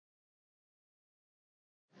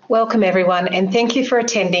Welcome everyone, and thank you for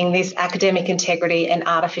attending this Academic Integrity and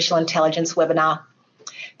Artificial Intelligence webinar.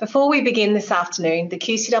 Before we begin this afternoon, the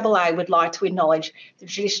QCAA would like to acknowledge the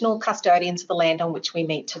traditional custodians of the land on which we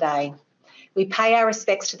meet today. We pay our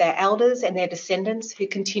respects to their elders and their descendants who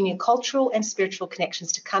continue cultural and spiritual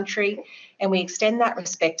connections to country, and we extend that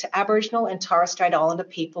respect to Aboriginal and Torres Strait Islander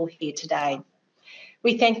people here today.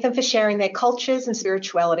 We thank them for sharing their cultures and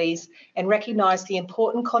spiritualities and recognise the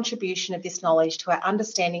important contribution of this knowledge to our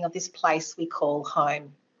understanding of this place we call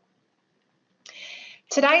home.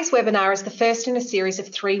 Today's webinar is the first in a series of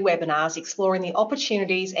 3 webinars exploring the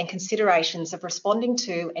opportunities and considerations of responding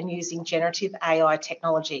to and using generative AI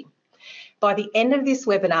technology. By the end of this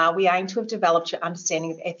webinar, we aim to have developed your understanding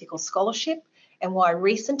of ethical scholarship and why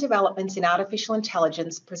recent developments in artificial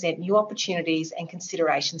intelligence present new opportunities and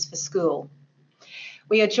considerations for school.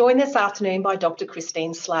 We are joined this afternoon by Dr.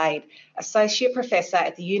 Christine Slade, Associate Professor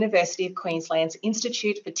at the University of Queensland's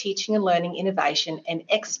Institute for Teaching and Learning Innovation and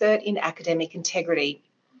expert in academic integrity.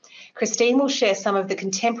 Christine will share some of the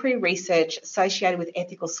contemporary research associated with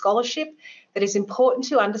ethical scholarship that is important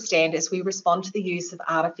to understand as we respond to the use of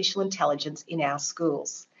artificial intelligence in our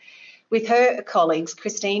schools. With her colleagues,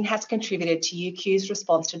 Christine has contributed to UQ's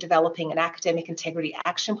response to developing an academic integrity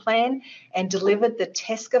action plan and delivered the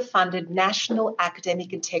TESCA-funded National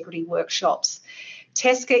Academic Integrity Workshops.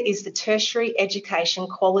 TESCA is the Tertiary Education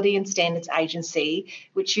Quality and Standards Agency,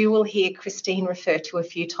 which you will hear Christine refer to a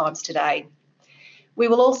few times today. We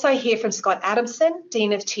will also hear from Scott Adamson,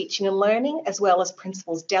 Dean of Teaching and Learning, as well as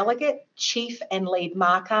Principals Delegate, Chief and Lead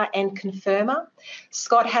Marker and Confirmer.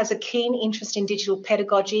 Scott has a keen interest in digital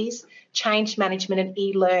pedagogies, change management and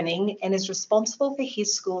e-learning, and is responsible for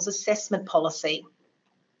his school's assessment policy.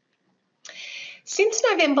 Since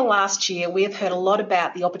November last year, we have heard a lot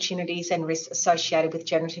about the opportunities and risks associated with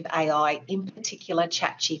generative AI, in particular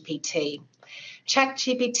ChatGPT.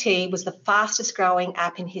 ChatGPT was the fastest growing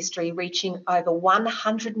app in history, reaching over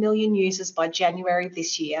 100 million users by January of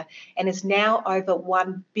this year and is now over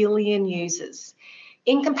 1 billion users.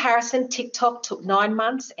 In comparison, TikTok took 9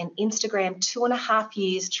 months and Instagram 2.5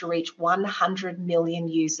 years to reach 100 million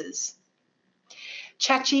users.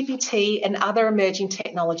 ChatGPT and other emerging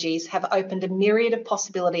technologies have opened a myriad of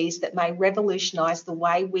possibilities that may revolutionise the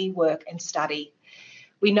way we work and study.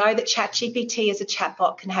 We know that ChatGPT as a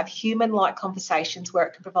chatbot can have human-like conversations where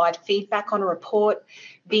it can provide feedback on a report,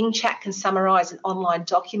 Bing Chat can summarise an online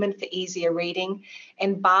document for easier reading,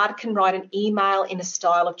 and Bard can write an email in a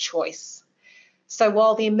style of choice. So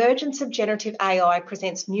while the emergence of generative AI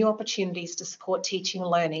presents new opportunities to support teaching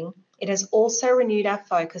and learning, it has also renewed our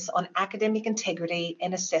focus on academic integrity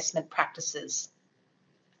and assessment practices.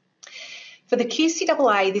 For the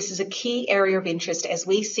QCAA, this is a key area of interest as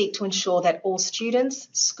we seek to ensure that all students,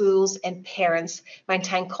 schools and parents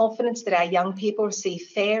maintain confidence that our young people receive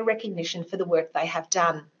fair recognition for the work they have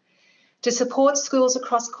done. To support schools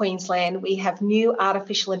across Queensland, we have new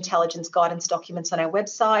artificial intelligence guidance documents on our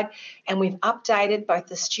website, and we've updated both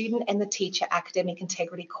the student and the teacher academic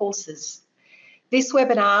integrity courses. This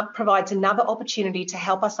webinar provides another opportunity to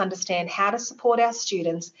help us understand how to support our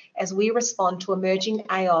students as we respond to emerging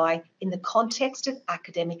AI in the context of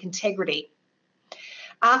academic integrity.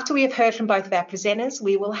 After we have heard from both of our presenters,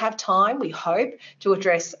 we will have time, we hope, to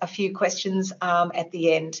address a few questions at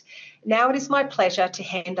the end. Now it is my pleasure to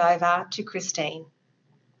hand over to Christine.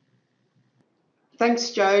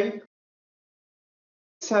 Thanks, Jo.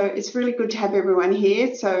 So it's really good to have everyone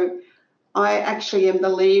here. So I actually am the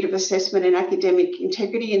lead of assessment and academic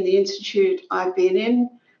integrity in the institute I've been in,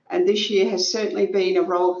 and this year has certainly been a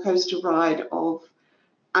roller coaster ride of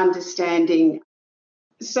understanding.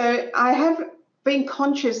 So I have been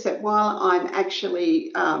conscious that while I'm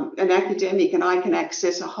actually an academic and I can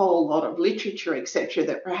access a whole lot of literature, etc.,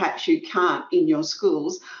 that perhaps you can't in your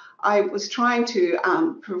schools, I was trying to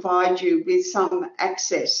provide you with some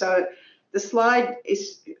access. So the slide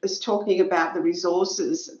is talking about the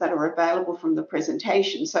resources that are available from the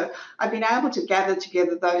presentation. So I've been able to gather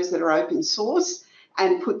together those that are open source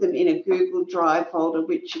and put them in a Google Drive folder,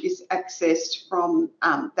 which is accessed from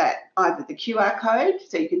that either the QR code,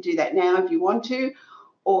 so you can do that now if you want to,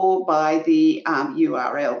 or by the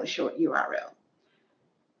URL, the short URL.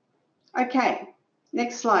 Okay,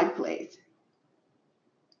 next slide, please.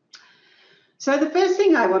 So the first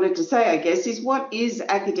thing I wanted to say, I guess, is what is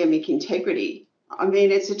academic integrity? I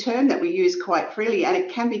mean, it's a term that we use quite freely, and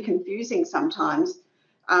it can be confusing sometimes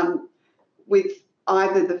with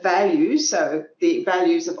either the values, so the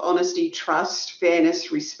values of honesty, trust,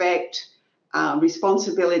 fairness, respect,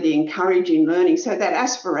 responsibility, encouraging learning, so that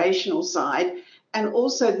aspirational side, and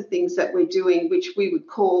also the things that we're doing, which we would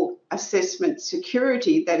call assessment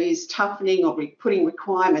security, that is toughening or putting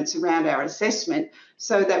requirements around our assessment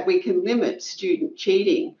so that we can limit student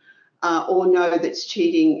cheating or know that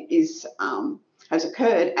cheating has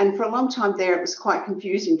occurred. And for a long time there, it was quite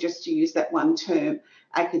confusing just to use that one term,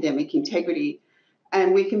 academic integrity.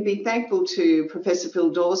 And we can be thankful to Professor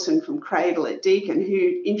Phil Dawson from Cradle at Deakin,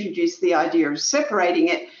 who introduced the idea of separating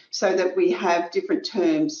it so that we have different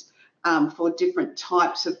terms for different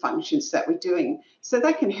types of functions that we're doing. So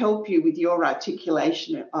that can help you with your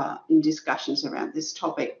articulation in discussions around this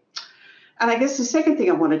topic. And I guess the second thing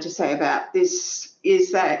I wanted to say about this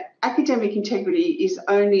is that academic integrity is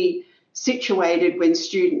only situated when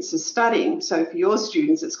students are studying. So for your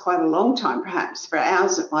students, it's quite a long time, perhaps. For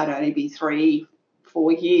ours, it might only be 3-4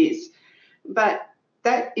 years. But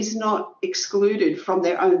that is not excluded from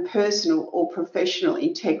their own personal or professional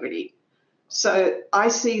integrity. So I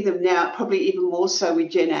see them now, probably even more so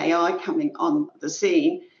with Gen AI coming on the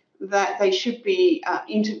scene, that they should be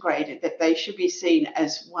integrated, that they should be seen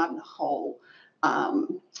as one whole,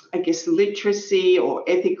 I guess, literacy or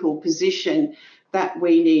ethical position that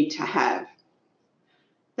we need to have.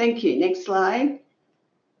 Thank you. Next slide.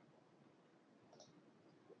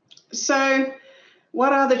 So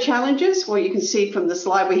what are the challenges? Well, you can see from the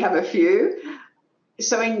slide we have a few.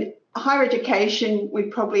 So in higher education, we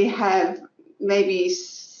probably have maybe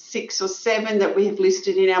 6 or 7 that we have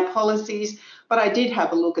listed in our policies, but I did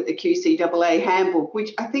have a look at the QCAA handbook,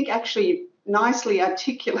 which I think actually nicely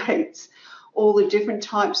articulates all the different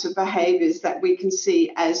types of behaviours that we can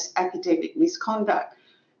see as academic misconduct.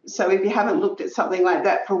 So if you haven't looked at something like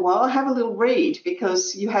that for a while, have a little read,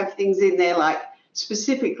 because you have things in there like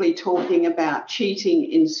specifically talking about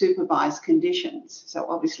cheating in supervised conditions. So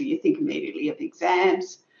obviously you think immediately of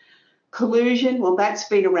exams. Collusion, well, that's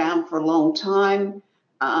been around for a long time.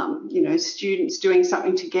 You know, students doing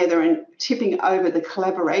something together and tipping over the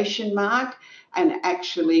collaboration mark and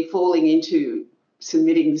actually falling into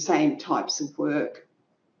submitting the same types of work.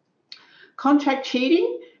 Contract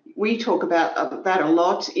cheating, we talk about that a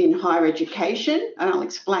lot in higher education, and I'll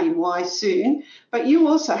explain why soon, but you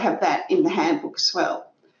also have that in the handbook as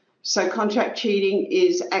well. So contract cheating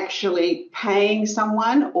is actually paying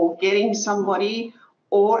someone or getting somebody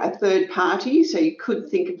or a third party. So you could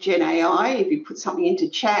think of Gen AI, if you put something into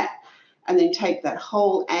chat and then take that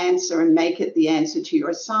whole answer and make it the answer to your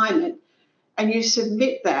assignment, and you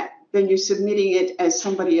submit that, then you're submitting it as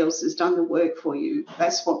somebody else has done the work for you.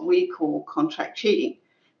 That's what we call contract cheating.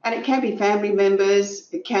 And it can be family members,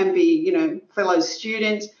 it can be, you know, fellow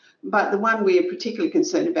students, but the one we are particularly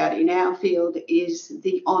concerned about in our field is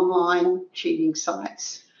the online cheating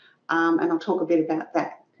sites. And I'll talk a bit about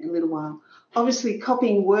that in a little while. Obviously,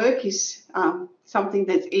 copying work is something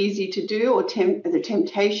that's easy to do, or the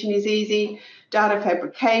temptation is easy. Data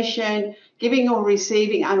fabrication, giving or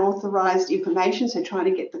receiving unauthorised information, so trying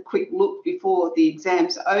to get the quick look before the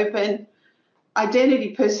exams open.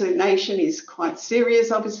 Identity personation is quite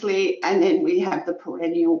serious, obviously, and then we have the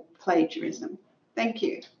perennial plagiarism. Thank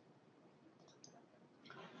you.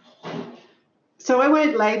 So I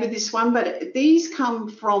won't labour this one, but these come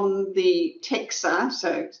from the TEXA.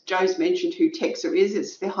 So Joe's mentioned who TEXA is.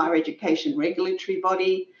 It's the higher education regulatory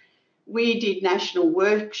body. We did national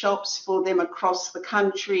workshops for them across the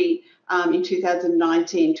country in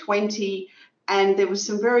 2019-20, and there was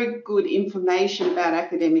some very good information about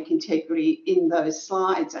academic integrity in those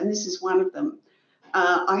slides, and this is one of them.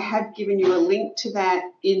 I have given you a link to that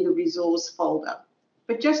in the resource folder.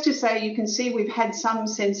 But just to say, you can see we've had some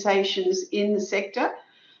sensations in the sector.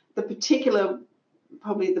 The particular,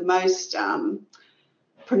 probably the most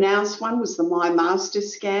pronounced one was the My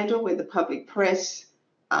Masters scandal, where the public press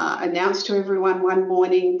announced to everyone one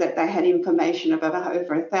morning that they had information about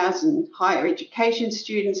over 1,000 higher education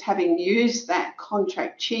students having used that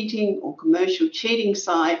contract cheating or commercial cheating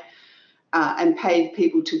site and paid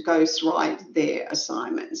people to ghostwrite their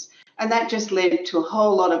assignments. And that just led to a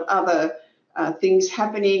whole lot of other things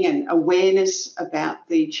happening and awareness about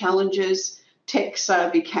the challenges.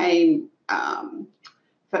 TEXA became,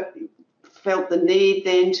 felt the need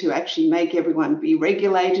then to actually make everyone be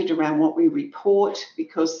regulated around what we report,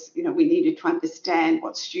 because, you know, we needed to understand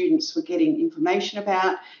what students were getting information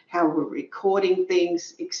about, how we're recording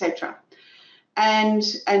things, etc. And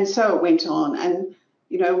so it went on. And,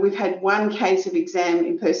 you know, we've had one case of exam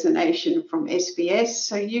impersonation from SBS,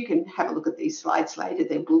 so you can have a look at these slides later.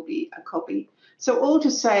 There will be a copy. So all to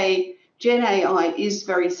say, Gen AI is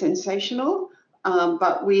very sensational,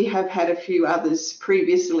 but we have had a few others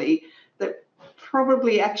previously that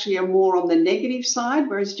probably actually are more on the negative side,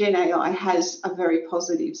 whereas Gen AI has a very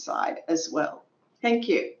positive side as well. Thank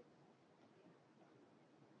you.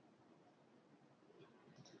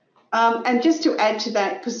 And just to add to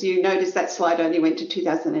that, because you noticed that slide only went to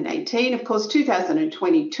 2018, of course,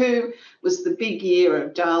 2022 was the big year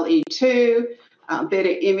of DAL E2, better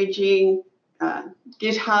imaging,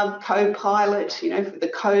 GitHub, Copilot, for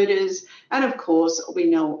the coders. And of course, we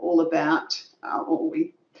know all about, or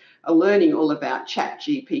we are learning all about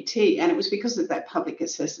ChatGPT. And it was because of that public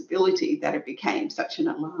accessibility that it became such an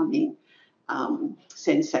alarming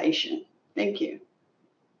sensation. Thank you.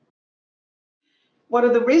 What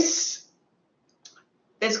are the risks?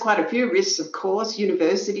 There's quite a few risks, of course.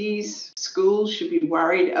 Universities, schools should be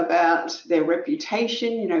worried about their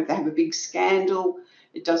reputation. If they have a big scandal,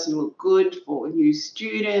 it doesn't look good for new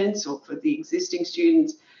students or for the existing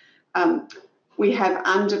students. We have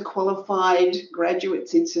underqualified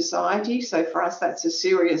graduates in society. So for us, that's a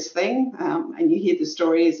serious thing. And you hear the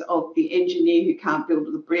stories of the engineer who can't build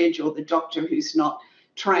the bridge or the doctor who's not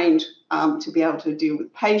trained to be able to deal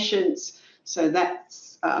with patients. So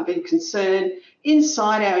that's a big concern.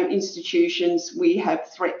 Inside our institutions, we have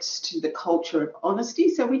threats to the culture of honesty.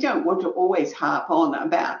 So we don't want to always harp on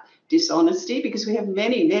about dishonesty because we have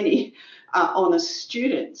many, many honest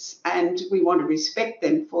students and we want to respect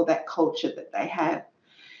them for that culture that they have.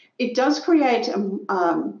 It does create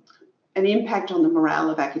an impact on the morale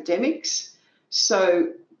of academics.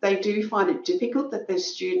 So they do find it difficult that their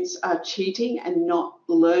students are cheating and not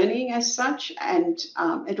learning as such. And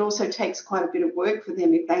it also takes quite a bit of work for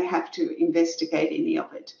them if they have to investigate any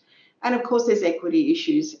of it. And of course, there's equity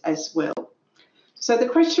issues as well. So the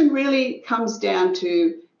question really comes down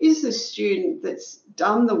to, is the student that's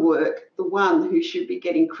done the work the one who should be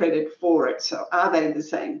getting credit for it? So are they the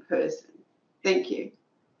same person? Thank you.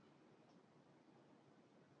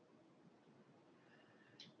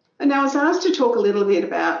 And I was asked to talk a little bit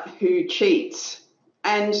about who cheats.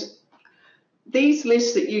 And these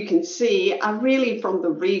lists that you can see are really from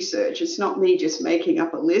the research. It's not me just making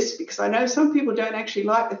up a list, because I know some people don't actually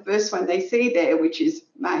like the first one they see there, which is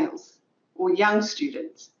males or young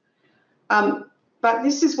students. But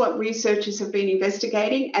this is what researchers have been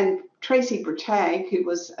investigating. And Tracy Brutag, who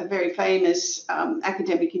was a very famous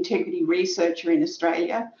academic integrity researcher in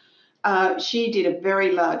Australia, she did a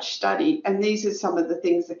very large study, and these are some of the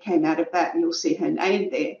things that came out of that, and you'll see her name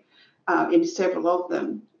there in several of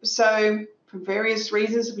them. So for various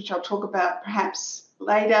reasons, which I'll talk about perhaps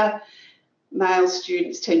later, male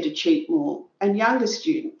students tend to cheat more, and younger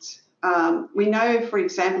students. We know, for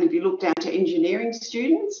example, if you look down to engineering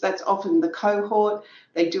students, that's often the cohort.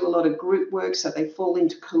 They do a lot of group work, so they fall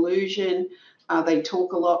into collusion. They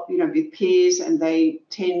talk a lot, with peers, and they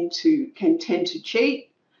can tend to cheat.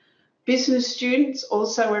 Business students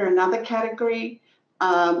also are another category,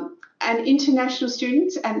 and international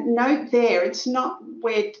students. And note there, it's not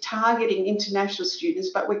we're targeting international students,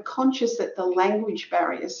 but we're conscious that the language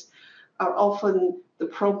barriers are often the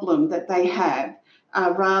problem that they have,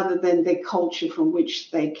 rather than their culture from which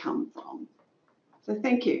they come from. So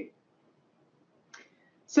thank you.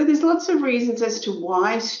 So there's lots of reasons as to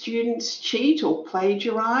why students cheat or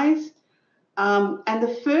plagiarize. And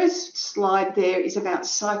the first slide there is about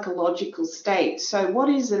psychological state. So what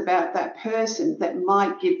is it about that person that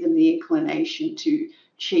might give them the inclination to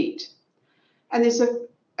cheat? And there's,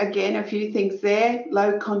 again, a few things there.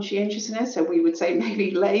 Low conscientiousness, so we would say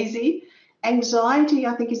maybe lazy. Anxiety,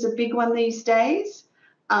 I think, is a big one these days.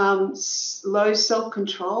 Low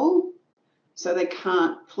self-control, so they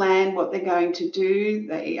can't plan what they're going to do.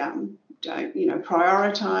 They don't,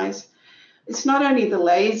 prioritise. It's not only the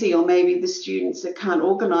lazy or maybe the students that can't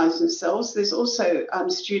organise themselves. There's also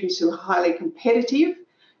students who are highly competitive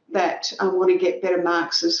that want to get better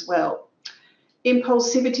marks as well.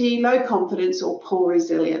 Impulsivity, low confidence, or poor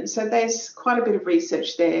resilience. So there's quite a bit of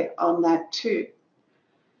research there on that too.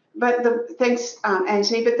 But thanks,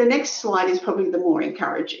 Anthony. But the next slide is probably the more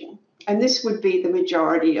encouraging. And this would be the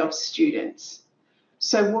majority of students.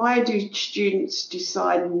 So why do students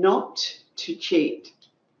decide not to cheat?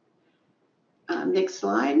 Next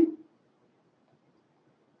slide.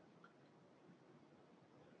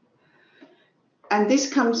 And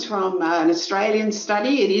this comes from an Australian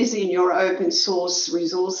study. It is in your open source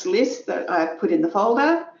resource list that I've put in the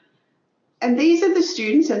folder. And these are the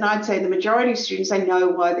students, and I'd say the majority of students, they know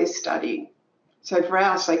why they're studying. So for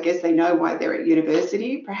us, I guess they know why they're at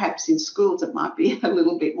university. Perhaps in schools it might be a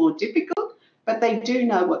little bit more difficult, but they do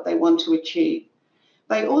know what they want to achieve.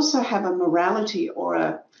 They also have a morality or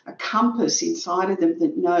a compass inside of them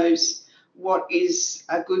that knows what is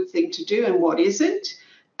a good thing to do and what isn't,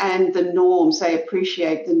 and the norms. They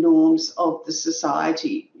appreciate the norms of the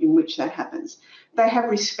society in which that happens. They have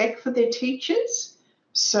respect for their teachers,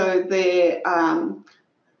 so they're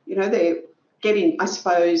getting, I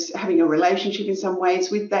suppose, having a relationship in some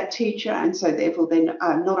ways with that teacher, and so therefore then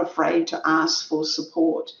are not afraid to ask for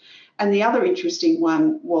support. And the other interesting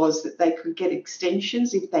one was that they could get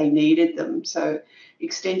extensions if they needed them, so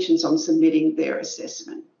extensions on submitting their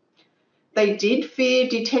assessment. They did fear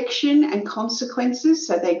detection and consequences,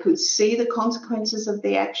 so they could see the consequences of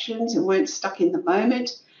their actions and weren't stuck in the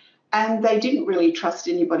moment. And they didn't really trust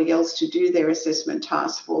anybody else to do their assessment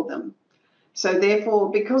task for them. So therefore,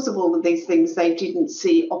 because of all of these things, they didn't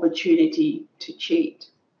see opportunity to cheat.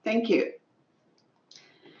 Thank you.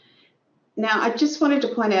 Now, I just wanted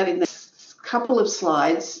to point out in this couple of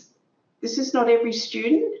slides, this is not every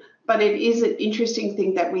student, but it is an interesting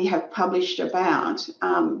thing that we have published about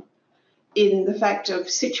in the fact of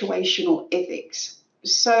situational ethics.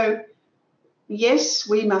 So yes,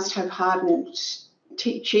 we must have hardened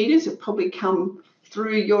cheaters that probably come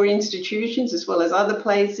through your institutions as well as other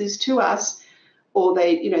places to us, or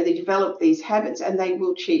they develop these habits and they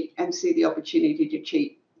will cheat and see the opportunity to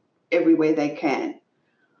cheat everywhere they can.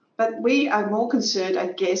 But we are more concerned,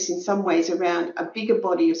 I guess, in some ways around a bigger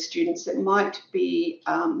body of students that might be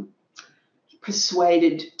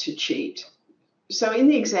persuaded to cheat. So in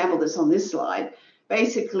the example that's on this slide,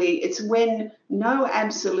 basically it's when no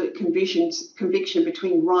absolute conviction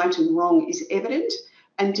between right and wrong is evident,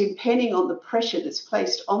 and depending on the pressure that's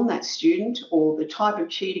placed on that student or the type of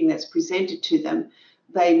cheating that's presented to them,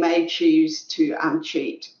 they may choose to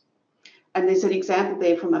cheat. And there's an example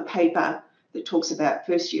there from a paper that talks about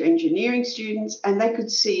first-year engineering students, and they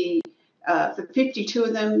could see the 52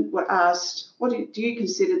 of them were asked, do you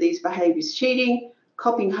consider these behaviours cheating?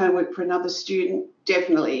 Copying homework for another student,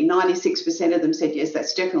 definitely. 96% of them said, yes,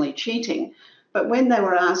 that's definitely cheating. But when they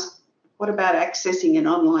were asked, what about accessing an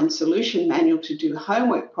online solution manual to do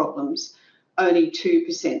homework problems, only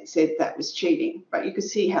 2% said that was cheating. But you could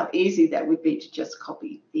see how easy that would be to just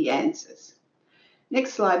copy the answers.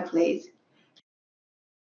 Next slide, please.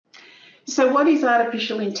 So what is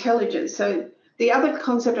artificial intelligence? So the other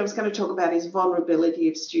concept I was going to talk about is vulnerability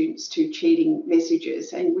of students to cheating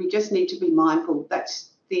messages, and we just need to be mindful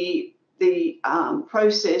that's the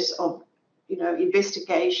process of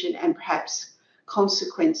investigation and perhaps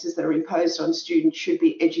consequences that are imposed on students should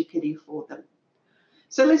be educative for them.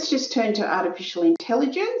 So let's just turn to artificial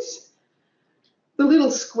intelligence. The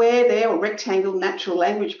little square there, or rectangle, natural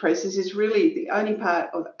language process is really the only part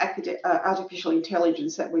of artificial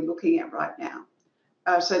intelligence that we're looking at right now.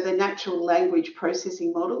 So the natural language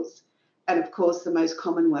processing models, and of course the most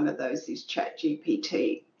common one of those is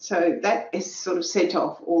ChatGPT. So that has sort of sent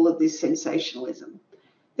off all of this sensationalism.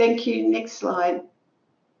 Thank you. Next slide.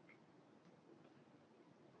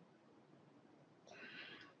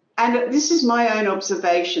 And this is my own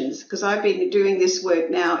observations, because I've been doing this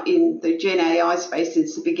work now in the Gen AI space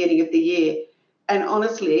since the beginning of the year. And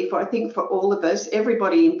honestly, I think for all of us,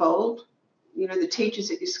 everybody involved, the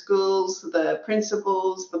teachers at your schools, the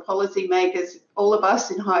principals, the policy makers, all of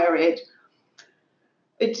us in higher ed,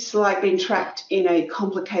 it's like being trapped in a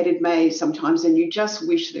complicated maze sometimes, and you just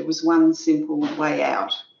wish there was one simple way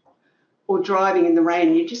out. Or driving in the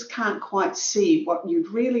rain, you just can't quite see what you'd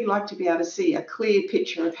really like to be able to see, a clear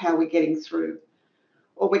picture of how we're getting through.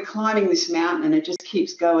 Or we're climbing this mountain and it just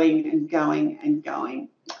keeps going and going and going.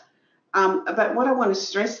 But what I want to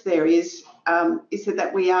stress there is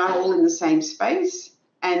that we are all in the same space,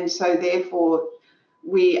 and so therefore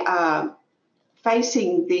we are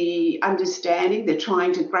facing the understanding, they're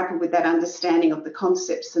trying to grapple with that understanding of the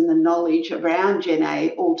concepts and the knowledge around Gen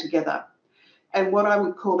A altogether. And what I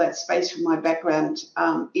would call that space from my background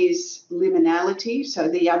is liminality, so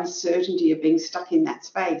the uncertainty of being stuck in that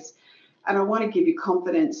space. And I want to give you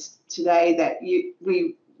confidence today that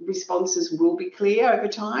responses will be clear over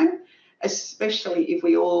time, especially if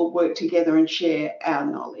we all work together and share our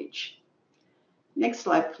knowledge. Next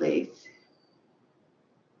slide, please.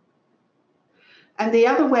 And the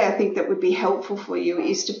other way I think that would be helpful for you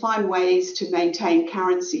is to find ways to maintain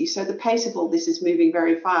currency. So the pace of all this is moving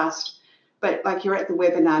very fast, but like you're at the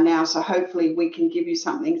webinar now, so hopefully we can give you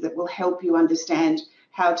something that will help you understand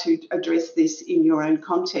how to address this in your own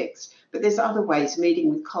context. But there's other ways, meeting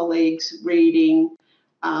with colleagues, reading,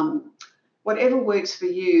 whatever works for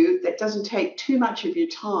you that doesn't take too much of your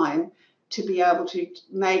time to be able to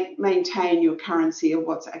maintain your currency of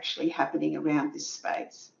what's actually happening around this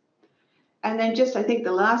space. And then just, I think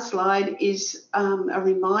the last slide is a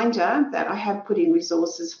reminder that I have put in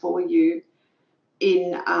resources for you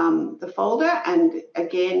in the folder. And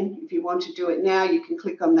again, if you want to do it now, you can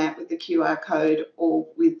click on that with the QR code or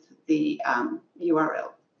with the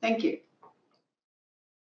URL. Thank you.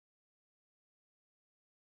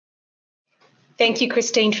 Thank you,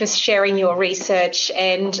 Christine, for sharing your research,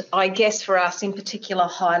 and I guess for us in particular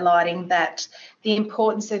highlighting that the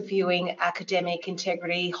importance of viewing academic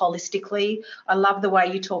integrity holistically. I love the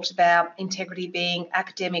way you talked about integrity being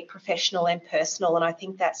academic, professional and personal, and I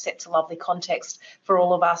think that sets a lovely context for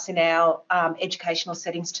all of us in our educational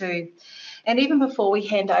settings too. And even before we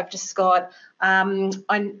hand over to Scott,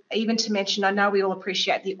 even to mention, I know we all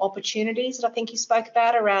appreciate the opportunities that I think you spoke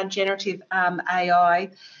about around generative AI,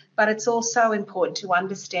 but it's also important to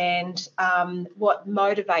understand what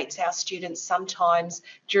motivates our students sometimes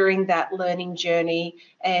during that learning journey,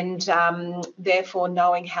 and therefore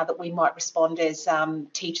knowing how that we might respond as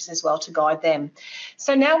teachers as well to guide them.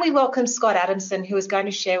 So now we welcome Scott Adamson, who is going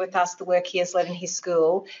to share with us the work he has led in his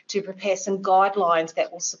school to prepare some guidelines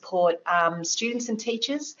that will support students and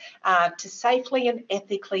teachers to safely and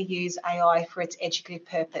ethically use AI for its educative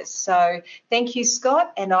purpose. So thank you,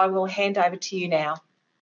 Scott, and I will hand over to you now.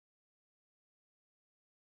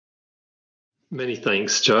 Many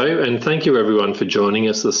thanks, Jo, and thank you everyone for joining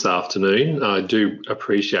us this afternoon. I do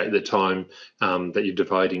appreciate the time that you're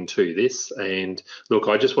devoting to this. And look,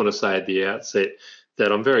 I just want to say at the outset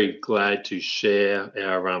that I'm very glad to share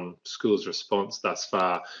our school's response thus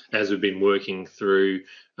far as we've been working through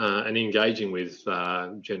and engaging with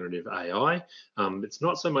generative AI. It's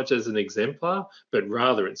not so much as an exemplar, but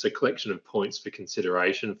rather it's a collection of points for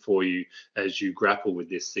consideration for you as you grapple with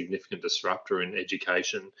this significant disruptor in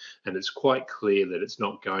education. And it's quite clear that it's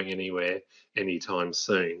not going anywhere anytime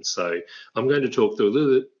soon. So I'm going to talk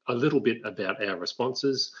through a little bit about our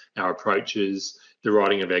responses, our approaches, the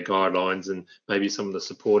writing of our guidelines, and maybe some of the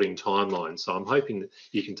supporting timelines. So I'm hoping that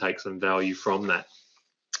you can take some value from that.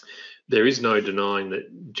 There is no denying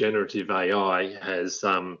that generative AI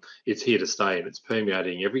it's here to stay, and it's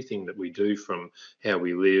permeating everything that we do, from how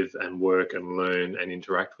we live and work and learn and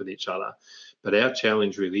interact with each other. But our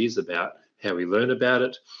challenge really is about how we learn about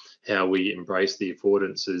it, how we embrace the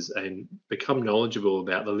affordances and become knowledgeable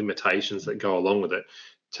about the limitations that go along with it,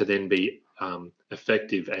 to then be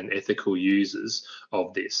effective and ethical users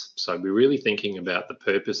of this. So we're really thinking about the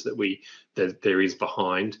purpose that there is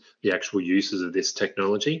behind the actual uses of this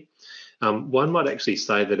technology. One might actually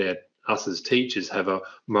say that us as teachers have a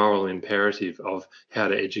moral imperative of how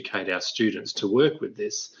to educate our students to work with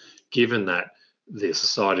this, given that the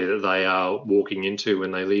society that they are walking into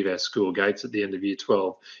when they leave our school gates at the end of year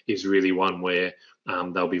 12 is really one where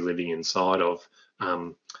they'll be living inside of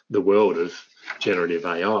the world of generative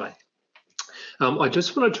AI. I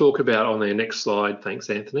just want to talk about on their next slide, thanks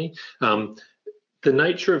Anthony, the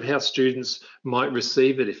nature of how students might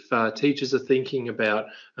receive it. If teachers are thinking about,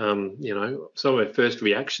 some of their first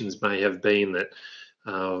reactions may have been that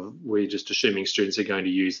we're just assuming students are going to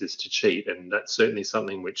use this to cheat, and that's certainly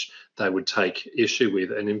something which they would take issue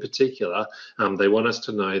with. And in particular, they want us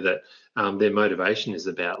to know that their motivation is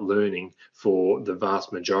about learning for the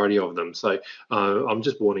vast majority of them. So I'm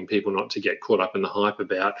just warning people not to get caught up in the hype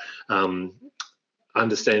about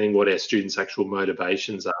understanding what our students' actual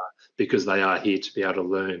motivations are, because they are here to be able to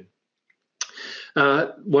learn.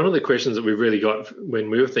 One of the questions that we've really got when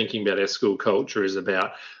we were thinking about our school culture is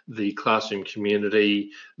about the classroom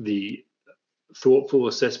community, the thoughtful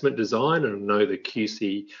assessment design, and I know the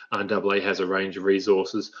QCAA has a range of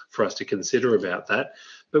resources for us to consider about that.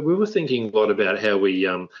 But we were thinking a lot about how we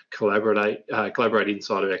collaborate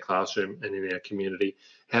inside of our classroom and in our community,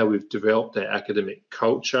 how we've developed our academic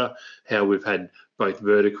culture, how we've had both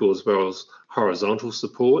vertical as well as horizontal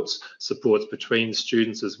supports between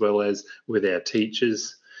students as well as with our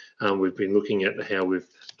teachers. We've been looking at how we've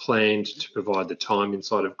planned to provide the time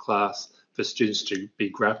inside of class for students to be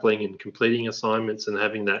grappling and completing assignments and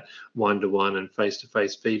having that one-to-one and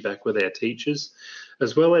face-to-face feedback with our teachers,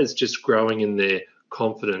 as well as just growing in their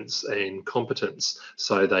confidence and competence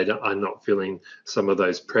so they are not feeling some of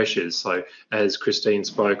those pressures. So as Christine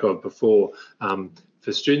spoke of before,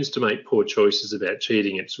 for students to make poor choices about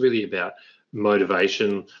cheating, it's really about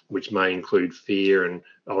motivation, which may include fear and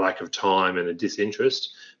a lack of time and a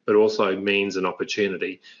disinterest, but also means and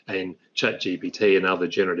opportunity. And ChatGPT and other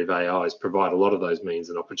generative AIs provide a lot of those means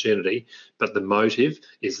and opportunity, but the motive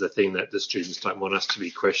is the thing that the students don't want us to be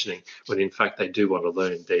questioning, when in fact they do want to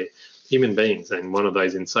learn. They're human beings, and one of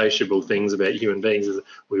those insatiable things about human beings is that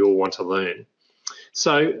we all want to learn.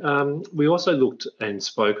 So we also looked and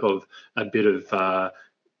spoke of a bit of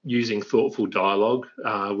using thoughtful dialogue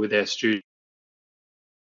with our students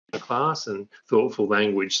in the class and thoughtful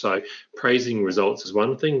language. So praising results is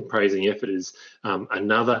one thing, praising effort is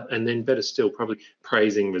another, and then better still, probably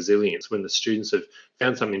praising resilience when the students have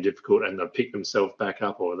found something difficult and they've picked themselves back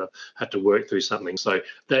up or they've had to work through something. So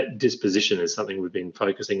that disposition is something we've been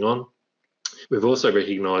focusing on. We've also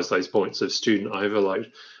recognised those points of student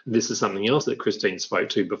overload. This is something else that Christine spoke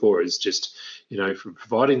to before, is just, for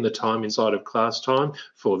providing the time inside of class time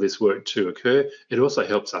for this work to occur. It also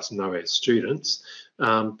helps us know our students,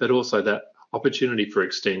 but also that opportunity for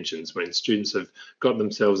extensions when students have got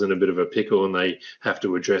themselves in a bit of a pickle and they have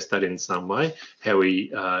to address that in some way, how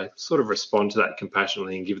we sort of respond to that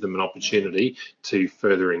compassionately and give them an opportunity to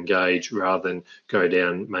further engage rather than go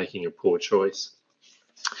down making a poor choice.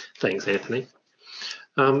 Thanks, Anthony.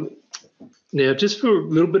 Now, just for a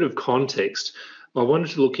little bit of context, I wanted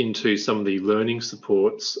to look into some of the learning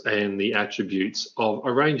supports and the attributes of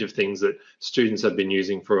a range of things that students have been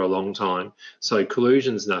using for a long time. So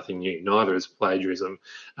collusion is nothing new, neither is plagiarism.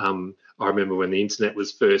 I remember when the internet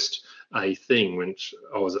was first a thing, when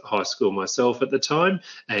I was at high school myself at the time,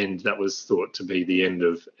 and that was thought to be the end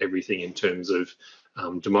of everything in terms of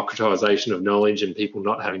democratisation of knowledge and people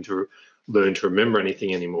not having to learn to remember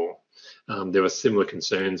anything anymore. There were similar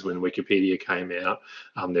concerns when Wikipedia came out.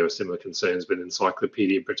 There were similar concerns with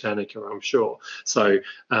Encyclopedia Britannica, I'm sure. So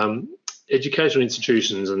educational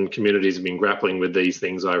institutions and communities have been grappling with these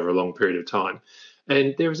things over a long period of time.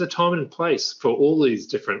 And there is a time and place for all these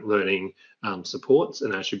different learning supports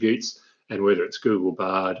and attributes, and whether it's Google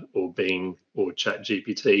Bard or Bing or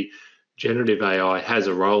ChatGPT, generative AI has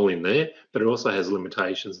a role in there, but it also has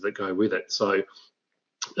limitations that go with it. So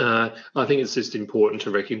I think it's just important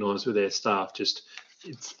to recognise with our staff,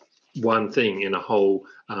 it's one thing in a whole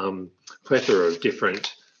plethora of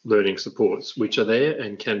different learning supports which are there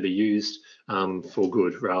and can be used for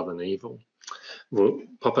good rather than evil. We'll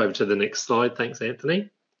pop over to the next slide. Thanks,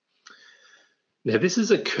 Anthony. Now, this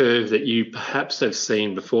is a curve that you perhaps have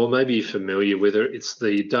seen before, maybe you're familiar with it. It's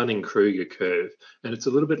the Dunning-Kruger curve, and it's a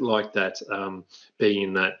little bit like that, being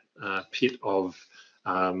in that pit of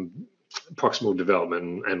proximal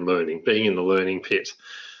development and learning, being in the learning pit.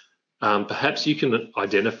 Perhaps you can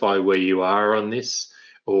identify where you are on this,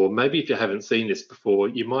 or maybe if you haven't seen this before,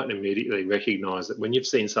 you might immediately recognise that when you've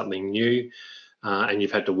seen something new and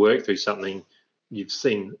you've had to work through something, you've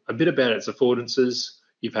seen a bit about its affordances,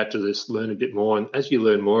 you've had to just learn a bit more, and as you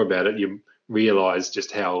learn more about it, you realise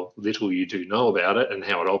just how little you do know about it and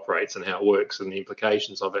how it operates and how it works and the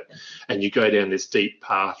implications of it. And you go down this deep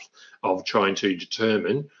path of trying to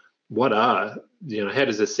determine how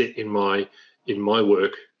does this sit in my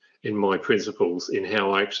work, in my principles, in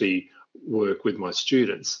how I actually work with my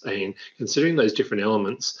students. And considering those different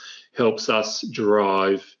elements helps us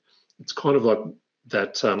derive, it's kind of like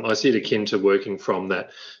that, I see it akin to working from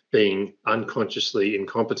that being unconsciously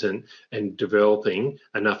incompetent and developing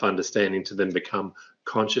enough understanding to then become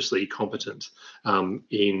consciously competent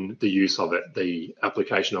in the use of it, the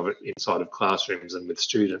application of it inside of classrooms and with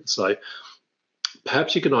students. So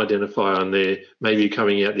perhaps you can identify on there, maybe you're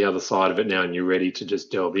coming out the other side of it now and you're ready to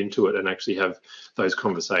just delve into it and actually have those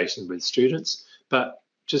conversations with students. But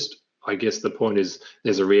I guess the point is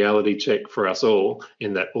there's a reality check for us all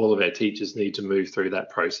in that all of our teachers need to move through that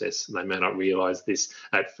process. And they may not realise this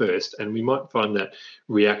at first. And we might find that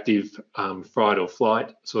reactive fight or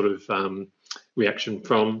flight sort of reaction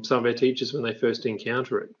from some of our teachers when they first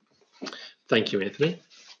encounter it. Thank you, Anthony.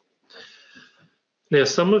 Now,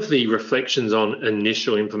 some of the reflections on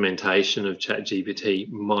initial implementation of ChatGPT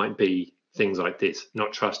might be things like this: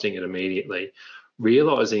 not trusting it immediately,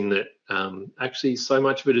 realising that actually so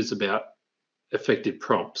much of it is about effective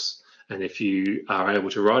prompts. And if you are able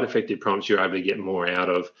to write effective prompts, you're able to get more out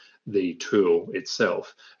of the tool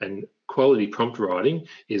itself. And quality prompt writing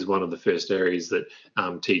is one of the first areas that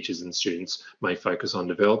teachers and students may focus on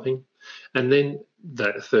developing. And then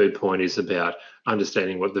that third point is about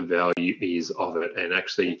understanding what the value is of it and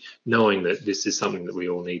actually knowing that this is something that we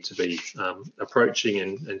all need to be approaching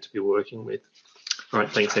and to be working with. All right,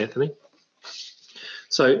 thanks, Anthony.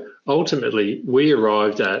 So ultimately, we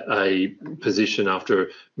arrived at a position after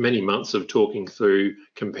many months of talking through,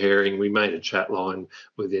 comparing. We made a chat line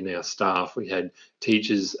within our staff. We had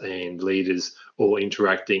teachers and leaders all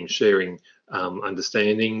interacting, sharing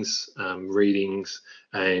understandings, readings,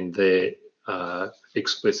 and their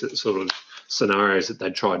explicit sort of scenarios that they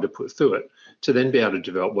tried to put through it to then be able to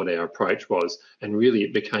develop what our approach was. And really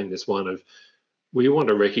it became this one of, we want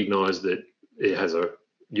to recognise that it has a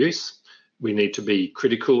use. We need to be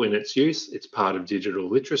critical in its use. It's part of digital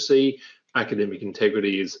literacy. Academic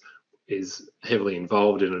integrity is heavily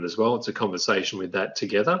involved in it as well. It's a conversation with that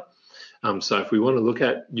together. So if we want to look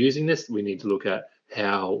at using this, we need to look at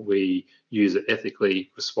how we use it ethically,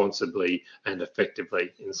 responsibly, and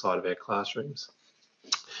effectively inside of our classrooms.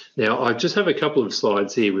 Now, I just have a couple of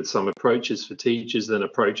slides here with some approaches for teachers and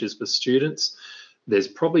approaches for students. there's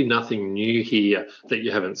probably nothing new here that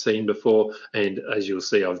you haven't seen before. And as you'll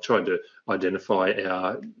see, I've tried to identify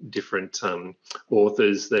our different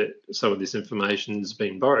authors that some of this information's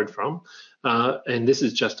been borrowed from. And this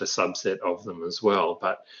is just a subset of them as well.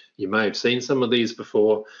 But you may have seen some of these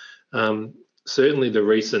before. Certainly the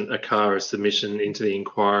recent ACARA submission into the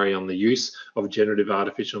inquiry on the use of generative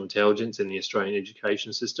artificial intelligence in the Australian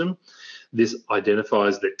education system. This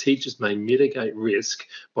identifies that teachers may mitigate risk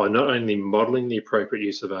by not only modelling the appropriate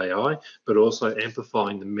use of AI, but also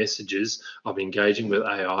amplifying the messages of engaging with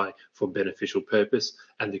AI for beneficial purpose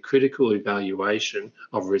and the critical evaluation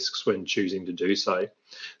of risks when choosing to do so.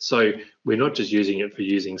 So we're not just using it for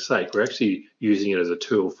using's sake, we're actually using it as a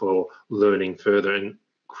tool for learning further, and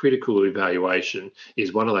critical evaluation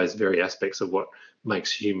is one of those very aspects of what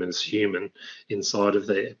makes humans human inside of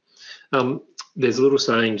there. There's a little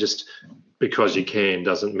saying, just because you can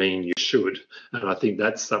doesn't mean you should. And I think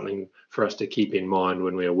that's something for us to keep in mind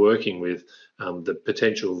when we are working with the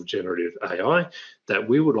potential of generative AI, that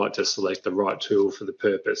we would like to select the right tool for the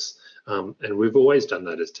purpose. And we've always done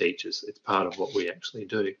that as teachers. It's part of what we actually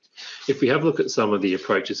do. If we have a look at some of the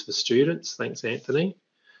approaches for students, thanks, Anthony,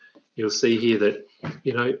 you'll see here that,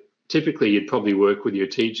 you know, typically you'd probably work with your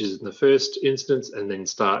teachers in the first instance and then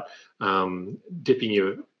start dipping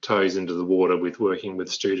your toes into the water with working with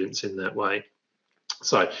students in that way.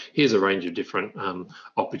 So here's a range of different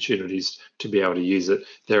opportunities to be able to use it.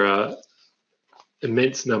 There are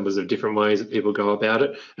immense numbers of different ways that people go about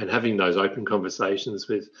it, and having those open conversations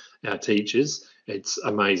with our teachers, it's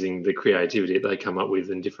amazing the creativity that they come up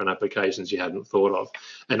with and different applications you hadn't thought of.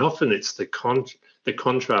 And often it's the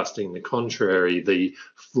contrasting, the contrary, the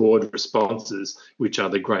flawed responses, which are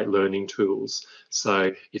the great learning tools.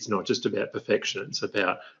 So it's not just about perfection, it's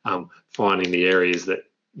about finding the areas that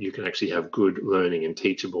you can actually have good learning and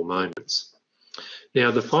teachable moments. Now,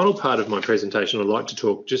 the final part of my presentation, I'd like to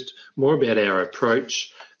talk just more about our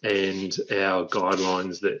approach and our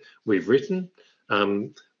guidelines that we've written.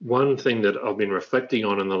 One thing that I've been reflecting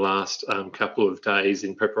on in the last couple of days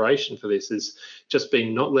in preparation for this is just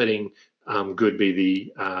been not letting good be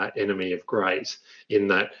the enemy of great, in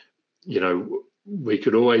that, you know, we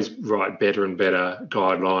could always write better and better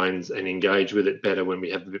guidelines and engage with it better when we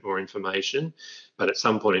have a bit more information. But at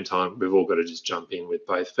some point in time, we've all got to just jump in with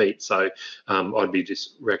both feet. So I'd be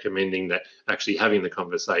just recommending that actually having the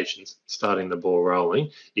conversations, starting the ball rolling,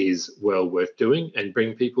 is well worth doing, and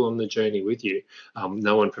bring people on the journey with you.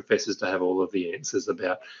 No one professes to have all of the answers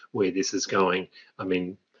about where this is going. I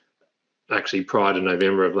mean, actually prior to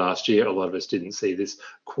November of last year, a lot of us didn't see this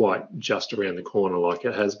quite just around the corner like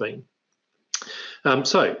it has been.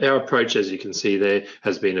 So our approach, as you can see there,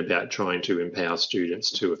 has been about trying to empower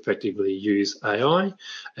students to effectively use AI,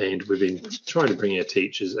 and we've been trying to bring our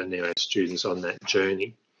teachers and now our students on that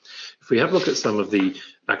journey. If we have a look at some of the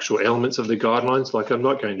actual elements of the guidelines, like I'm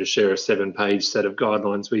not going to share a 7-page set of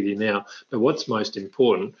guidelines with you now, but what's most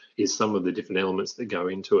important is some of the different elements that go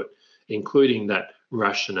into it, including that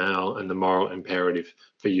rationale and the moral imperative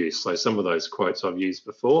for use. So some of those quotes I've used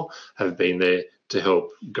before have been there to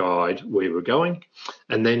help guide where we're going.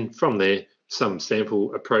 And then from there, some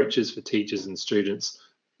sample approaches for teachers and students,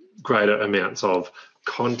 greater amounts of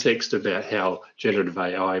context about how generative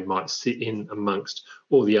AI might sit in amongst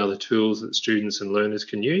all the other tools that students and learners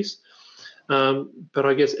can use. But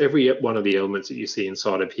I guess every one of the elements that you see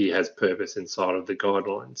inside of here has purpose inside of the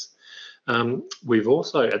guidelines. We've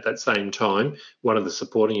also, at that same time, one of the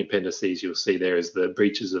supporting appendices you'll see there is the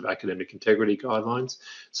breaches of academic integrity guidelines.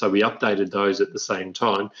 So we updated those at the same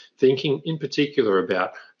time, thinking in particular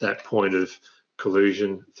about that point of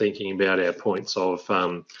collusion, thinking about our points of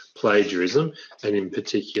plagiarism, and in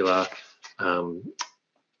particular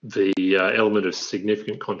the element of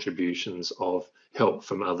significant contributions of help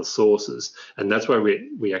from other sources. And that's why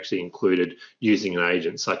we actually included using an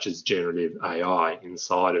agent such as generative AI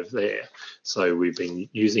inside of there. So we've been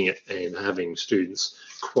using it and having students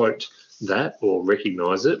quote that or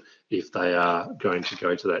recognise it if they are going to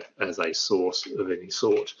go to that as a source of any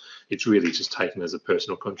sort. It's really just taken as a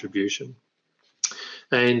personal contribution.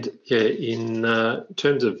 And yeah, in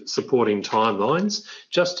terms of supporting timelines,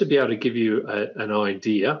 just to be able to give you an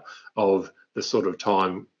idea of the sort of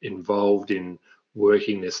time involved in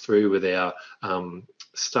working this through with our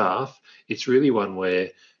staff, it's really one where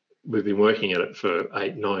we've been working at it for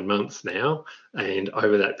 8-9 months now, and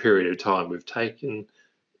over that period of time we've taken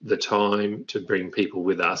the time to bring people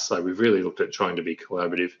with us. So we've really looked at trying to be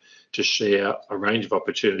collaborative, to share a range of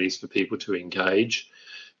opportunities for people to engage,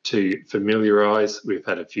 to familiarise. We've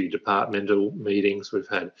had a few departmental meetings, we've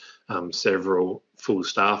had several full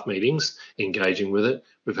staff meetings engaging with it.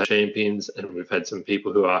 We've had champions, and we've had some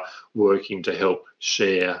people who are working to help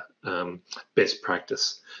share best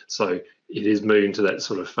practice. So it is moving to that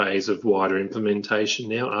sort of phase of wider implementation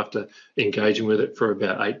now after engaging with it for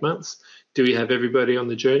about 8 months. Do we have everybody on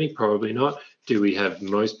the journey? Probably not. Do we have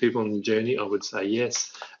most people on the journey? I would say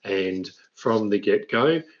yes. And from the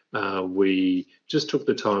get-go, we just took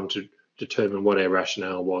the time to determine what our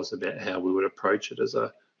rationale was about how we would approach it as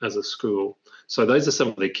a school. So those are some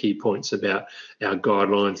of the key points about our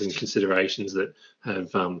guidelines and considerations that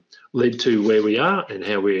have led to where we are and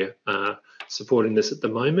how we're supporting this at the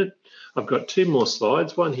moment. I've got 2 more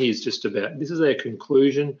slides. One here is just about, this is our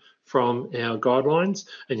conclusion from our guidelines,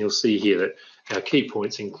 and you'll see here that our key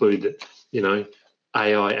points include that, you know,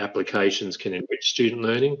 AI applications can enrich student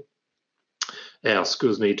learning. Our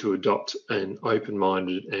schools need to adopt an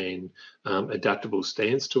open-minded and adaptable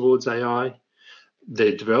stance towards AI.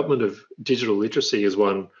 The development of digital literacy is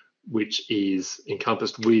one which is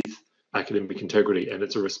encompassed with academic integrity, and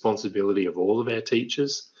it's a responsibility of all of our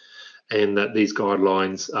teachers, and that these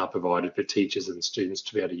guidelines are provided for teachers and students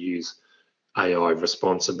to be able to use AI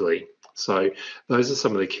responsibly. So those are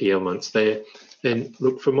some of the key elements there. And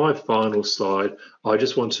look, for my final slide, I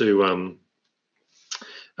just want to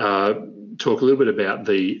talk a little bit about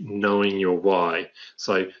the knowing your why.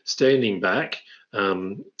 So standing back,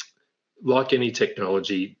 like any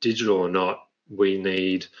technology, digital or not, we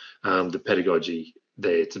need the pedagogy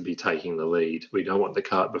there to be taking the lead. We don't want the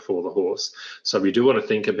cart before the horse. So we do want to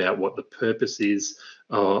think about what the purpose is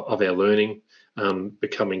of our learning,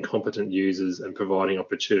 becoming competent users and providing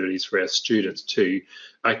opportunities for our students to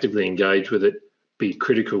actively engage with it, be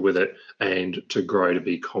critical with it, and to grow to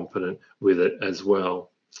be competent with it as well.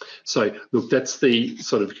 So look, that's the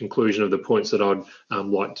sort of conclusion of the points that I'd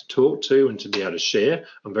like to talk to and to be able to share.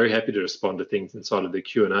 I'm very happy to respond to things inside of the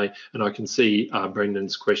Q&A, and I can see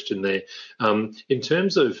Brendan's question there. In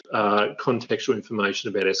terms of contextual information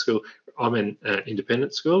about our school, I'm an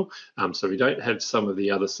independent school, so we don't have some of the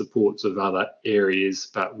other supports of other areas,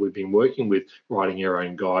 but we've been working with writing our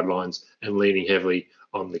own guidelines and leaning heavily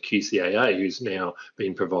on the QCAA, who's now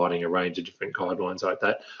been providing a range of different guidelines like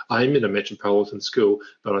that. I am in a metropolitan school,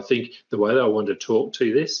 but I think the way that I want to talk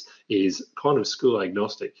to this is kind of school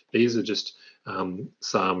agnostic. These are just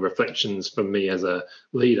some reflections from me as a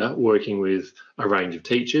leader working with a range of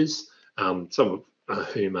teachers, some of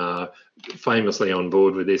whom are famously on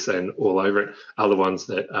board with this and all over it, other ones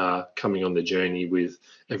that are coming on the journey with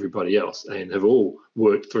everybody else and have all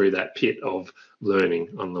worked through that pit of learning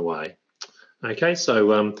on the way. Okay,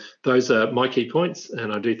 so those are my key points,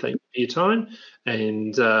 and I do thank you for your time,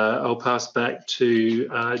 and I'll pass back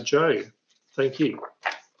to Joe. Thank you.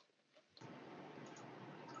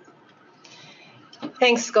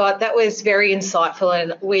 Thanks, Scott. That was very insightful,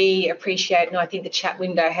 and we appreciate, and I think the chat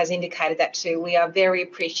window has indicated that too. We are very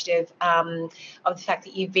appreciative of the fact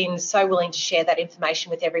that you've been so willing to share that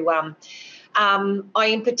information with everyone. I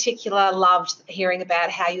in particular loved hearing about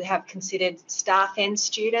how you have considered staff and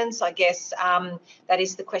students. I guess that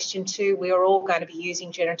is the question too. We are all going to be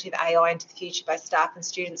using generative AI into the future, both staff and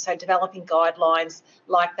students. So developing guidelines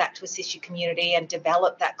like that to assist your community and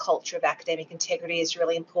develop that culture of academic integrity is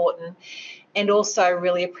really important. And also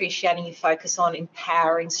really appreciating your focus on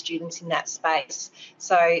empowering students in that space.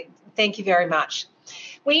 So thank you very much.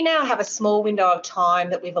 We now have a small window of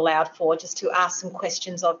time that we've allowed for just to ask some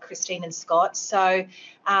questions of Christine and Scott. So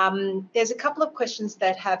there's a couple of questions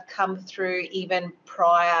that have come through even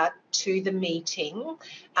prior to the meeting,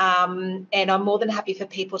 and I'm more than happy for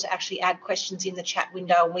people to actually add questions in the chat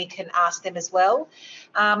window and we can ask them as well.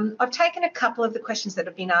 I've taken a couple of the questions that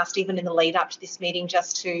have been asked even in the lead up to this meeting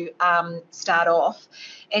just to start off.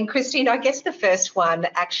 And Christine, I guess the first one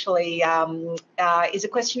actually is a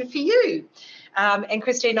question for you. And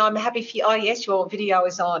Christine, I'm happy for you. Oh, yes, your video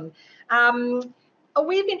is on.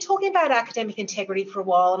 We've been talking about academic integrity for a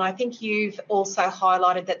while, and I think you've also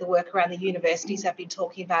highlighted that the work around the universities have been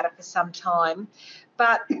talking about it for some time.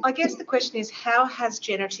 But I guess the question is, how has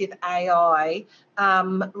generative AI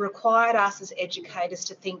required us as educators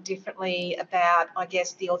to think differently about, I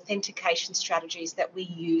guess, the authentication strategies that we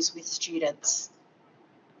use with students?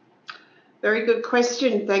 Very good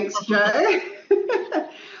question. Thanks, Joe.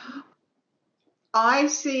 I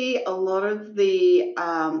see a lot of the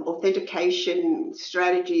authentication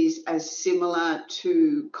strategies as similar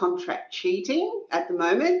to contract cheating at the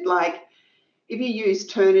moment. Like if you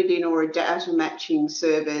use Turnitin or a data matching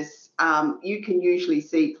service, you can usually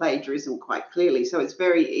see plagiarism quite clearly. So it's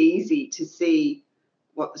very easy to see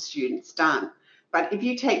what the student's done. But if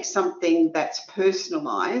you take something that's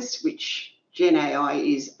personalised, which Gen AI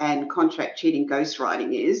is and contract cheating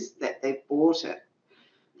ghostwriting is, that they've bought it,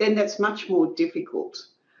 then that's much more difficult.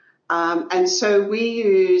 And so we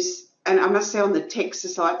use, and I must say on the text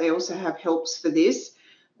site, they also have helps for this,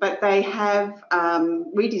 but they have,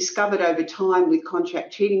 we discovered over time with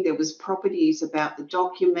contract cheating, there was properties about the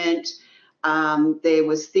document, there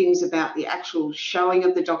was things about the actual showing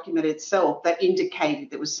of the document itself that indicated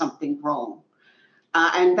there was something wrong.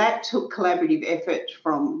 And that took collaborative effort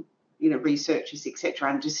from, researchers, etc.,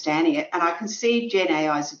 understanding it. And I can see Gen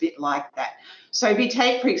AI is a bit like that. So if you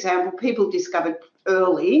take, for example, people discovered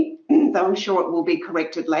early, though I'm sure it will be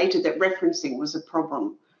corrected later, that referencing was a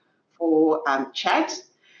problem for chat,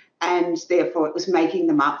 and therefore it was making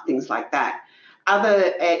them up, things like that.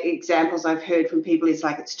 Other examples I've heard from people is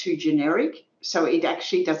like it's too generic, so it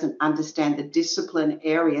actually doesn't understand the discipline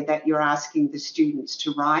area that you're asking the students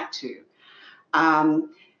to write to.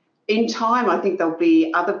 In time, I think there'll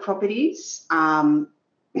be other properties.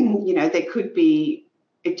 There could be,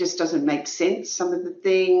 it just doesn't make sense, some of the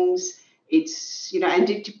things. It's, and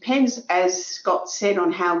it depends, as Scott said,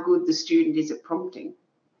 on how good the student is at prompting.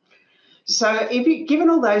 So given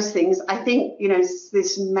all those things, I think,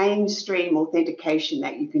 this mainstream authentication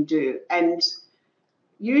that you can do. And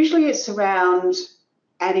usually it's around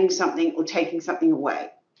adding something or taking something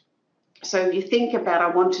away. So if you think about,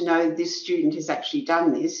 I want to know this student has actually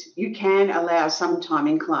done this, you can allow some time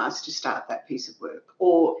in class to start that piece of work.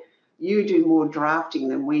 Or you do more drafting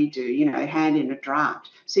than we do, hand in a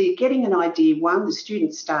draft. So you're getting an idea, one, the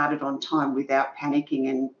student started on time without panicking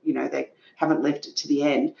and, they haven't left it to the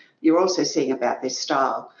end. You're also seeing about their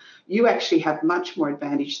style. You actually have much more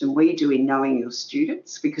advantage than we do in knowing your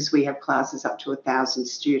students, because we have classes up to 1,000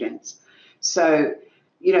 students. So,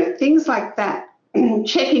 things like that,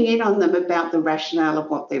 checking in on them about the rationale of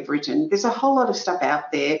what they've written. There's a whole lot of stuff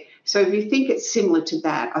out there. So if you think it's similar to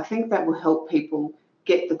that, I think that will help people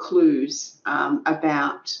get the clues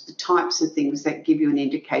about the types of things that give you an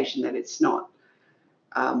indication that it's not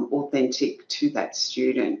authentic to that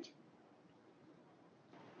student.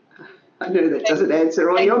 I know that doesn't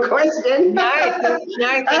answer all your questions. No,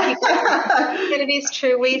 thank you. And it is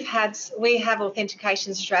true. We have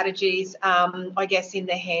authentication strategies, I guess, in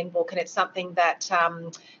the handbook, and it's something that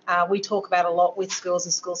we talk about a lot with schools,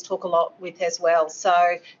 and schools talk a lot with as well.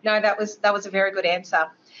 So no, that was a very good answer.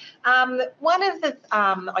 One of the,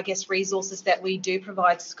 I guess, resources that we do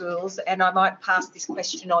provide schools, and I might pass this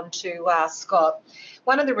question on to Scott,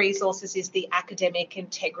 one of the resources is the academic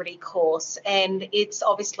integrity course, and it's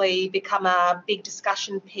obviously become a big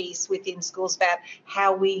discussion piece within schools about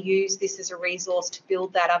how we use this as a resource to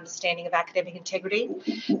build that understanding of academic integrity.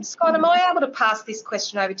 Scott, am I able to pass this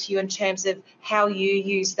question over to you in terms of how you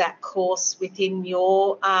use that course within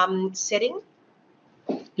your setting?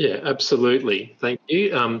 Yeah, absolutely. Thank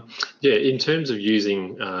you. In terms of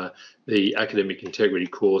using the academic integrity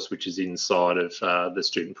course, which is inside of the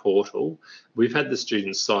student portal, we've had the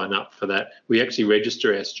students sign up for that. We actually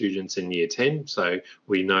register our students in year 10, so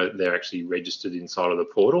we know that they're actually registered inside of the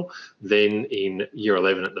portal. Then in year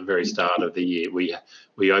 11, at the very start of the year,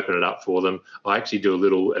 we open it up for them. I actually do a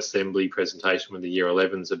little assembly presentation with the year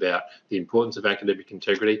 11s about the importance of academic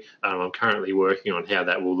integrity. I'm currently working on how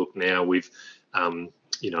that will look now with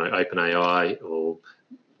OpenAI or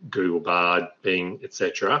Google Bard, Bing,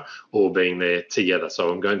 etc., all being there together. So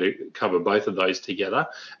I'm going to cover both of those together,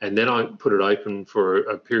 and then I put it open for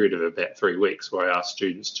a period of about 3 weeks where I ask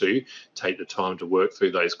students to take the time to work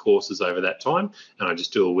through those courses over that time, and I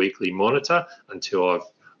just do a weekly monitor until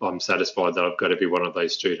I'm satisfied that I've got every one of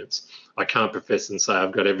those students. I can't profess and say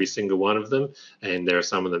I've got every single one of them, and there are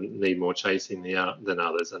some of them that need more chasing than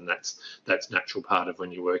others, and that's natural part of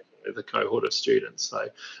when you're working with a cohort of students. So,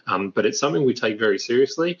 but it's something we take very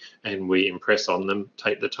seriously, and we impress on them,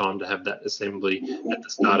 take the time to have that assembly at the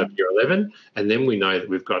start of year 11, and then we know that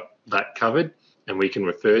we've got that covered, and we can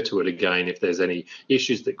refer to it again if there's any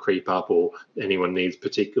issues that creep up or anyone needs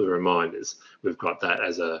particular reminders. We've got that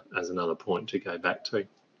as another point to go back to.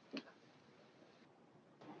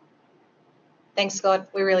 Thanks, Scott.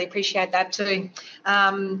 We really appreciate that too.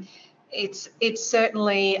 It's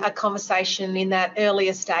certainly a conversation in that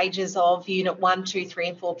earlier stages of Unit 1, 2, 3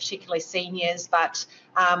 and 4, particularly seniors, but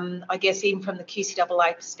I guess even from the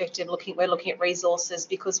QCAA perspective, we're looking at resources,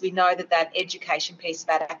 because we know that education piece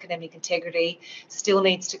about academic integrity still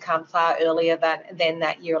needs to come far earlier than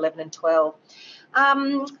that year 11 and 12.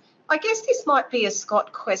 I guess this might be a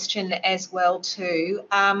Scott question as well too.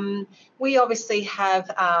 We obviously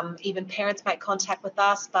have even parents make contact with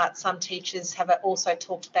us, but some teachers have also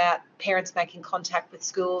talked about parents making contact with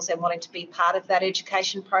schools and wanting to be part of that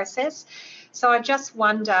education process. So I just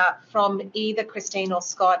wonder from either Christine or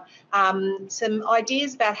Scott, some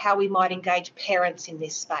ideas about how we might engage parents in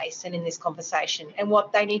this space and in this conversation and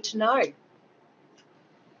what they need to know.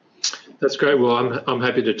 That's great. Well, I'm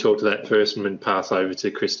happy to talk to that first and then pass over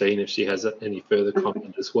to Christine if she has any further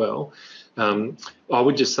comment as well. I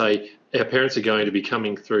would just say our parents are going to be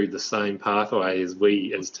coming through the same pathway as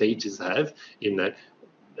we as teachers have, in that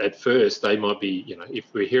at first they might be, if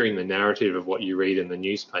we're hearing the narrative of what you read in the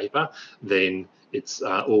newspaper, then it's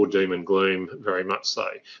all doom and gloom, very much so.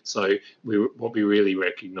 So what we really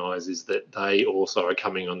recognise is that they also are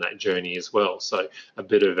coming on that journey as well. So a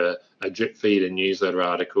bit of a drip feed of newsletter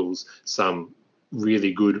articles, some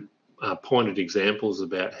really good pointed examples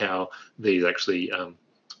about how these actually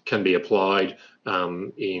can be applied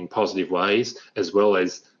in positive ways, as well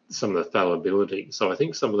as some of the fallibility. So I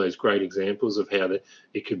think some of those great examples of how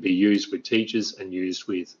it could be used with teachers and used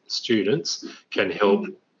with students can help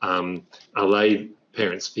allay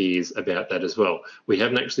parents' fears about that as well. We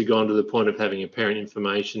haven't actually gone to the point of having a parent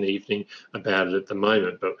information evening about it at the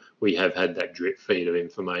moment, but we have had that drip feed of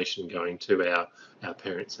information going to our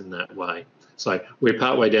parents in that way. So we're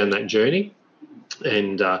partway down that journey,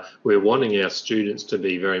 and we're wanting our students to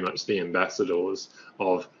be very much the ambassadors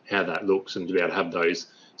of how that looks and to be able to have those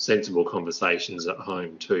sensible conversations at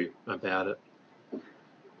home too about it.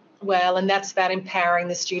 Well, and that's about empowering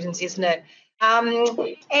the students, isn't it?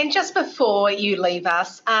 And just before you leave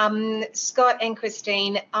us, Scott and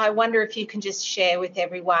Christine, I wonder if you can just share with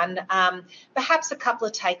everyone perhaps a couple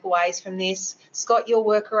of takeaways from this. Scott, your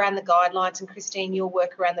work around the guidelines, and Christine, your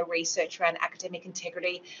work around the research around academic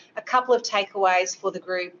integrity. A couple of takeaways for the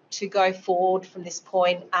group to go forward from this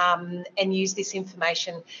point and use this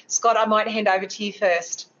information. Scott, I might hand over to you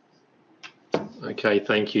first. Okay,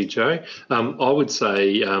 thank you, Jo. I would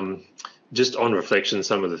say, just on reflection,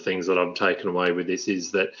 some of the things that I've taken away with this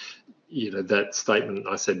is that, that statement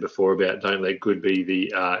I said before about don't let great be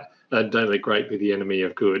the enemy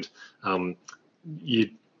of good. You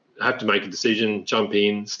have to make a decision, jump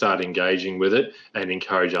in, start engaging with it, and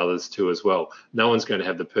encourage others to as well. No one's going to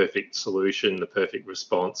have the perfect solution, the perfect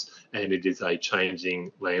response, and it is a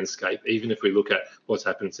changing landscape. Even if we look at what's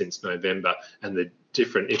happened since November and the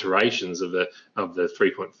different iterations of the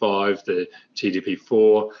 3.5, the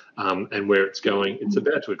GDP4, and where it's going, it's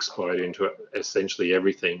about to explode into essentially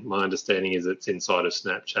everything. My understanding is it's inside of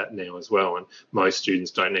Snapchat now as well, and most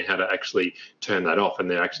students don't know how to actually turn that off, and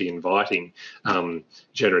they're actually inviting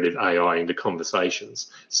generative AI into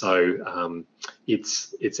conversations. So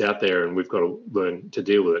it's out there, and we've got to learn to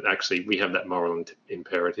deal with it. Actually, we have that moral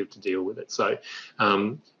imperative to deal with it. So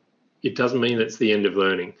it doesn't mean it's the end of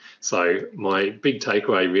learning. So my big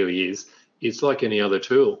takeaway really is, it's like any other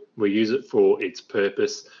tool. We use it for its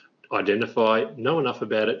purpose, identify, know enough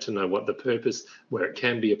about it to know what the purpose, where it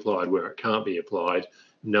can be applied, where it can't be applied,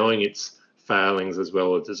 knowing its failings as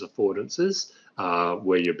well as its affordances,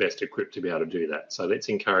 where you're best equipped to be able to do that. So let's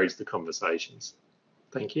encourage the conversations.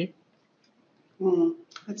 Thank you.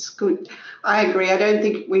 That's good. I agree. I don't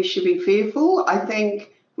think we should be fearful. I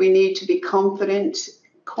think we need to be confident,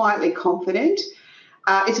 quietly confident.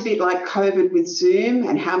 It's a bit like COVID with Zoom,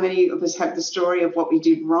 and how many of us have the story of what we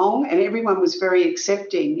did wrong, and everyone was very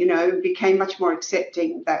accepting, became much more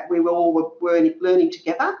accepting that we were learning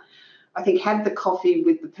together. I think have the coffee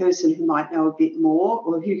with the person who might know a bit more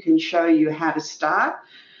or who can show you how to start.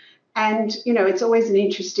 And, it's always an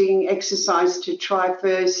interesting exercise to try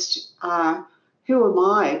first, who am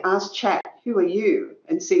I? Ask chat, who are you?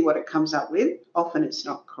 And see what it comes up with. Often it's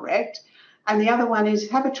not correct. And the other one is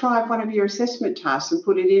have a try of one of your assessment tasks and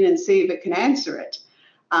put it in and see if it can answer it.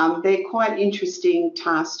 They're quite interesting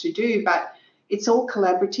tasks to do, but it's all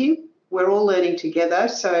collaborative. We're all learning together.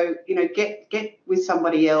 So, get with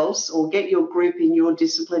somebody else or get your group in your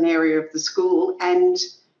discipline area of the school and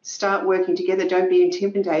start working together. Don't be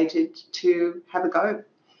intimidated to have a go.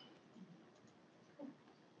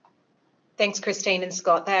 Thanks, Christine and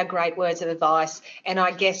Scott. They are great words of advice. And I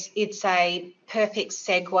guess it's a perfect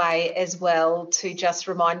segue as well to just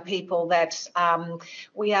remind people that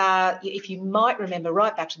we are, if you might remember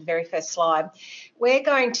right back to the very first slide,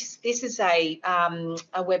 this is a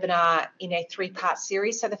webinar in a 3-part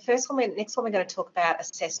series. So the next one we're going to talk about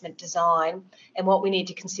assessment design and what we need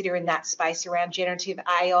to consider in that space around generative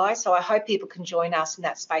AI. So I hope people can join us in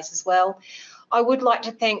that space as well. I would like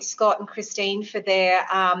to thank Scott and Christine for their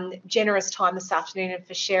generous time this afternoon and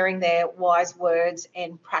for sharing their wise words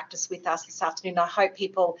and practice with us this afternoon. I hope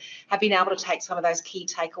people have been able to take some of those key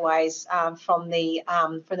takeaways from the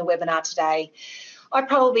webinar today. I'd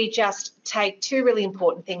probably just take two really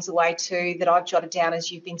important things away too that I've jotted down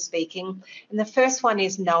as you've been speaking. And the first one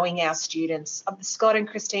is knowing our students. Scott and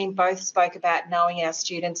Christine both spoke about knowing our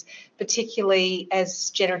students, particularly as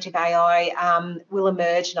generative AI will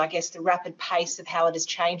emerge, and I guess the rapid pace of how it is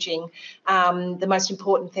changing. The most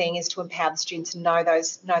important thing is to empower the students and know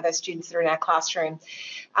those students that are in our classroom.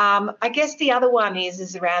 I guess the other one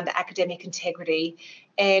is around academic integrity.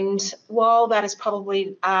 And while that is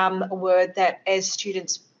probably a word that as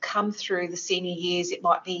students come through the senior years, it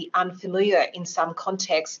might be unfamiliar in some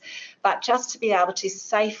contexts, but just to be able to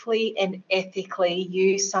safely and ethically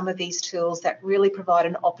use some of these tools that really provide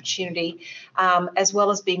an opportunity, as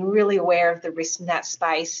well as being really aware of the risk in that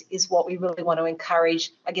space, is what we really want to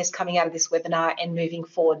encourage, I guess, coming out of this webinar and moving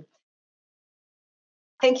forward.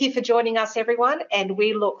 Thank you for joining us, everyone, and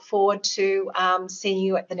we look forward to seeing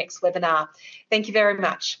you at the next webinar. Thank you very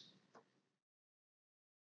much.